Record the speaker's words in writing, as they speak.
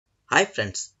Hi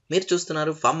friends, మీరు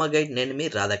చూస్తున్నారు pharma guide. నేను మీ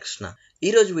రాధాకృష్ణ. ఈ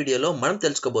రోజు వీడియోలో మనం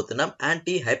తెలుసుకోబోతున్నాం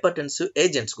యాంటీ హైపర్టెన్సివ్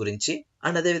ఏజెంట్స్ గురించి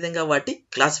అండ్ అదే విధంగా వాటి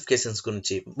క్లాసిఫికేషన్స్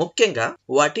గురించి, ముఖ్యంగా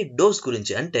వాటి డోస్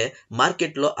గురించి. అంటే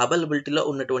మార్కెట్ లో అవైలబిలిటీలో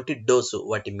ఉన్నటువంటి డోసు,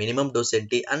 వాటి మినిమం డోస్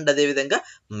ఏంటి అండ్ అదే విధంగా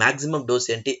మాక్సిమం డోస్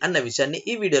ఏంటి అన్న విషయాన్ని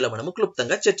ఈ వీడియోలో మనము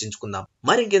క్లుప్తంగా చర్చించుకుందాం.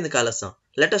 మరి ఇంకెందుకు ఆలస్యం,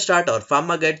 let us start our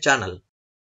pharma guide channel.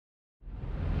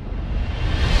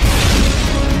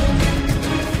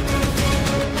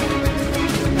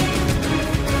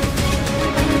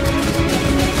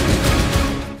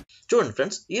 చూడండి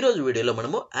ఫ్రెండ్స్, ఈ రోజు వీడియోలో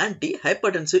మనము యాంటీ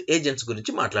హైపర్టెన్సివ్ ఏజెంట్స్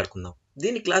గురించి మాట్లాడుకుందాం.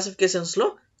 దీని క్లాసిఫికేషన్స్ లో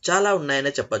చాలా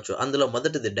ఉన్నాయనే చెప్పొచ్చు. అందులో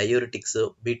మొదటిది diuretics,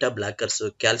 beta blockers,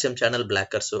 calcium channel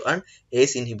blockers and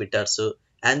ace inhibitors,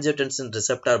 angiotensin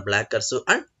receptor blockers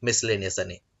and miscellaneous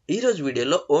అని. ఈ రోజు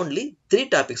వీడియోలో ఓన్లీ 3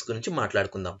 టాపిక్స్ గురించి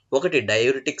మాట్లాడుకుందాం. ఒకటి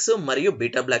డయూరిటిక్స్ మరియు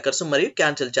బీటా బ్లాకర్స్ మరియు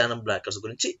కాల్షియం ఛానల్ బ్లాకర్స్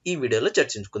గురించి ఈ వీడియోలో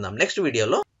చర్చించుకుందాం. నెక్స్ట్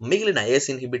వీడియోలో మిగిలిన ఏస్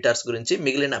ఇన్హిబిటర్స్ గురించి,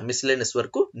 మిగిలిన మిస్లేనియస్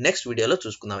వరకు నెక్స్ట్ వీడియోలో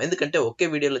చూసుకుందాం. ఎందుకంటే ఒకే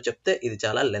వీడియోలో చెప్తే ఇది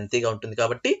చాలా లెంతీగా ఉంటుంది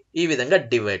కాబట్టి ఈ విధంగా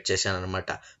డివైడ్ చేశాను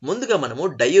అనమాట. ముందుగా మనము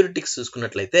డయూరిటిక్స్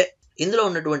చూసుకున్నట్లయితే ఇందులో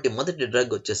ఉన్నటువంటి మొదటి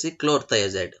డ్రగ్ వచ్చేసి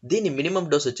క్లోర్థయాజైడ్. దీని మినిమం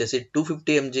డోస్ వచ్చేసి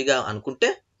 250 mg గా అనుకుంటే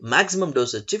మాక్సిమం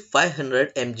డోస్ వచ్చి 500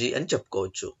 mg అని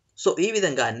చెప్పుకోవచ్చు. సో ఈ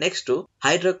విధంగా నెక్స్ట్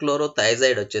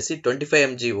హైడ్రోక్లోరోథయాజైడ్ వచ్చేసి 25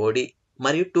 mg ఓడి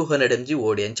మరియు 200 mg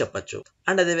ఓడి అని చెప్పొచ్చు.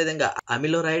 అండ్ అదే విధంగా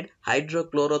అమిలోరైడ్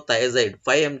హైడ్రోక్లోరోథయాజైడ్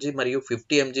 5 mg మరియు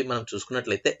 50 mg మనం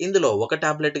చూసుకున్నట్లయితే ఇందులో ఒక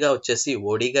టాబ్లెట్ గా వచ్చేసి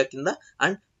ఓడిగా కింద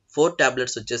అండ్ 4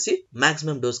 టాబ్లెట్స్ వచ్చేసి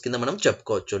మాక్సిమం డోస్ కింద మనం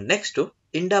చెప్పుకోవచ్చు. నెక్స్ట్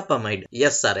ఇండాపమైడ్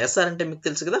ఎస్ఆర్ అంటే మీకు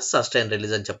తెలుసు కదా, సస్టైన్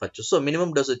రిలీజ్ అని చెప్పొచ్చు. సో మినిమం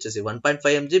డోస్ వచ్చేసి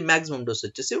 1.5 mg, మాక్సిమం డోస్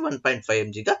వచ్చేసి 1.5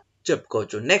 mg గా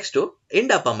చెప్పుకోవచ్చు. నెక్స్ట్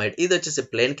ఇండాపమైడ్, ఇది వచ్చేసి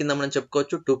ప్లేన్ కింద మనం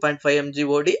చెప్పుకోవచ్చు. 2.5 mg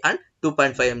ఓడి అండ్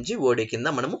 2.5 mg ఓడి కింద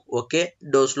మనము ఒకే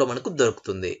డోస్ లో మనకు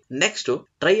దొరుకుతుంది. నెక్స్ట్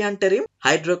ట్రైయాంటరియం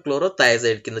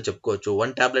హైడ్రోక్లోరోథయాజైడ్ కింద చెప్పుకోవచ్చు.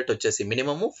 1 టాబ్లెట్ వచ్చేసి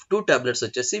మినిమము, 2 టాబ్లెట్స్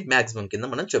వచ్చేసి మాక్సిమం కింద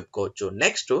మనం చెప్పుకోవచ్చు.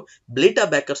 నెక్స్ట్ బ్లీటా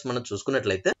బ్యాకర్స్ మనం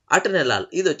చూసుకున్నట్లయితే అటెనలాల్,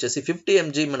 ఇది వచ్చేసి 50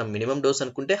 mg మనం మినిమం డోస్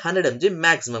అనుకుంటే 100 mg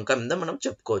మాక్సిమం కింద మనం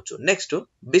చెప్పుకోవచ్చు. నెక్స్ట్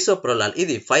బిసోప్రోలాల్,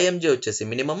 ఇది 5 mg వచ్చేసి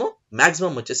మినిమము,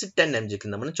 మాక్సిమం వచ్చేసి 10 mg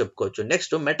కింద మనం చెప్పుకోవచ్చు.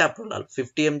 నెక్స్ట్ మెటాప్రోలాల్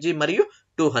 50 mg మరియు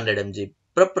 200 mg.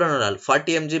 ప్రొప్రానోలాల్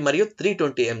 40 mg మరియు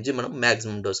 320 mg మనం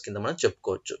మాక్సిమం డోస్ కింద మనం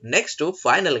చెప్పుకోవచ్చు. నెక్స్ట్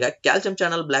ఫైనల్ గా కాల్షియం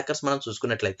ఛానల్ బ్లాకర్స్ మనం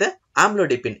చూసుకున్నట్లయితే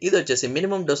ఆమ్లోడిపిన్, ఇది వచ్చేసి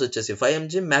మినిమం డోస్ వచ్చేసి 5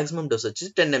 mg, మాక్సిమం డోస్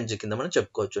వచ్చేసి 10 mg కింద మనం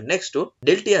చెప్పుకోవచ్చు. నెక్స్ట్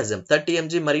డెల్టియాజిమ్ 30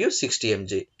 mg మరియు 60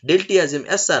 mg. డెల్టియాజిమ్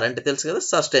ఎస్ఆర్ అంటే తెలుసు కదా,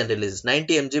 సస్టైన్ రిలీజ్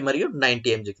 90 mg మరియు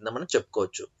 90 mg కింద మనం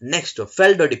చెప్పుకోవచ్చు. నెక్స్ట్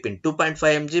ఫెల్డోడిపిన్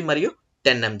 2.5 mg మరియు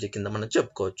 10 mg కింద మనం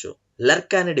చెప్పుకోవచ్చు.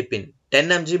 లర్కానిడిపిన్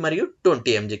 10 mg మరియు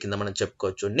 20 mg కింద మనం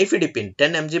చెప్పుకోవచ్చు. నిఫిడిపిన్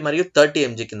 10 mg మరియు 30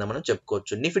 mg కింద మనం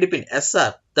చెప్పుకోవచ్చు. నిఫిడిపిన్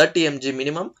SR 30 mg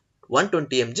minimum,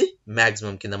 120 mg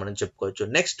maximum కింద మనం చెప్పుకోవచ్చు.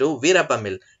 నెక్స్ట్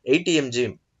వీరాపమిల్ 80 mg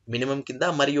మినిమం కింద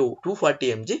మరియు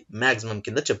 240 mg మాక్సిమం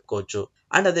కింద చెప్పుకోవచ్చు.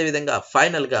 అండ్ అదే విధంగా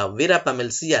ఫైనల్ గా వీరాపమిల్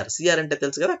సిఆర్ అంటే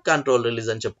తెలుసు కదా, కంట్రోల్ రిలీజ్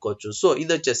అని చెప్పుకోవచ్చు. సో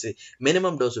ఇది వచ్చేసి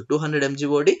minimum dose 200 mg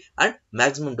OD and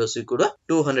maximum dose కూడా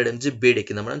 200 mg బీడీ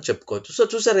కింద మనం చెప్పుకోవచ్చు. సో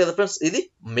చూసారు కదా ఫ్రెండ్స్, ఇది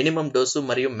మినిమం డోసు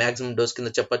మరియు మాక్సిమం డోస్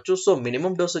కింద చెప్పొచ్చు. సో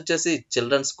మినిమం డోస్ వచ్చేసి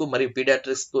చిల్డ్రన్స్ కు మరియు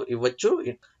పీడియాట్రిక్స్ కు ఇవ్వచ్చు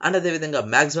అండ్ అదే విధంగా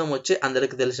మాక్సిమం వచ్చి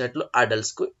అందరికి తెలిసినట్లు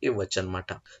అడల్ట్స్ కు ఇవ్వచ్చు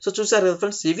అనమాట. సో చూసారు కదా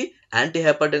ఫ్రెండ్స్, ఇవి యాంటీ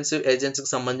హైపర్టెన్సివ్ ఏజెంట్స్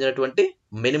కి సంబంధించినటువంటి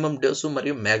మినిమం డోసు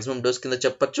మరియు మాక్సిమం డోస్ కింద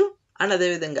చెప్పొచ్చు. అండ్ అదే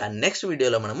విధంగా నెక్స్ట్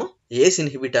వీడియోలో మనము ఏస్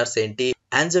ఇన్హిబిటర్స్ ఏంటి,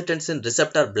 యాంజియోటెన్సిన్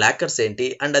రిసెప్టార్ బ్లాకర్స్ ఏంటి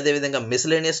అండ్ అదే విధంగా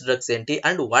మిస్లేనియస్ డ్రగ్స్ ఏంటి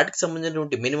అండ్ వాటికి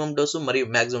సంబంధించినటువంటి మినిమం డోసు మరియు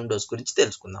మాక్సిమం డోస్ గురించి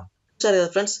తెలుసుకుందాం. సరే కదా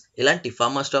ఫ్రెండ్స్, ఇలాంటి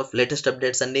ఫార్మా స్టాఫ్ లేటెస్ట్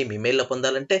అప్డేట్స్ అన్ని మీ మెయిల్లో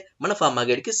పొందాలంటే మన ఫార్మా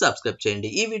గైడ్ కి సబ్స్క్రైబ్ చేయండి.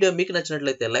 ఈ వీడియో మీకు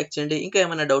నచ్చినట్లయితే లైక్ చేయండి. ఇంకా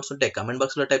ఏమైనా డౌట్స్ ఉంటే కామెంట్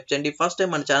బాక్స్ లో టైప్ చేయండి. ఫస్ట్ టైం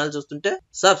మన ఛానల్ చూస్తుంటే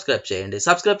సబ్స్క్రైబ్ చేయండి.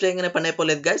 సబ్స్క్రైబ్ చేయగానే పని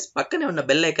అయిపోలేదు గైస్, పక్కనే ఉన్న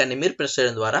బెల్ ఐకాన్ని మీరు ప్రెస్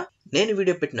చేయడం ద్వారా నేను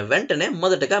వీడియో పెట్టిన వెంటనే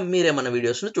మొదటగా మీరే మన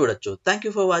వీడియోస్ ను చూడొచ్చు. Thank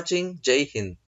you for watching. జై హింద్.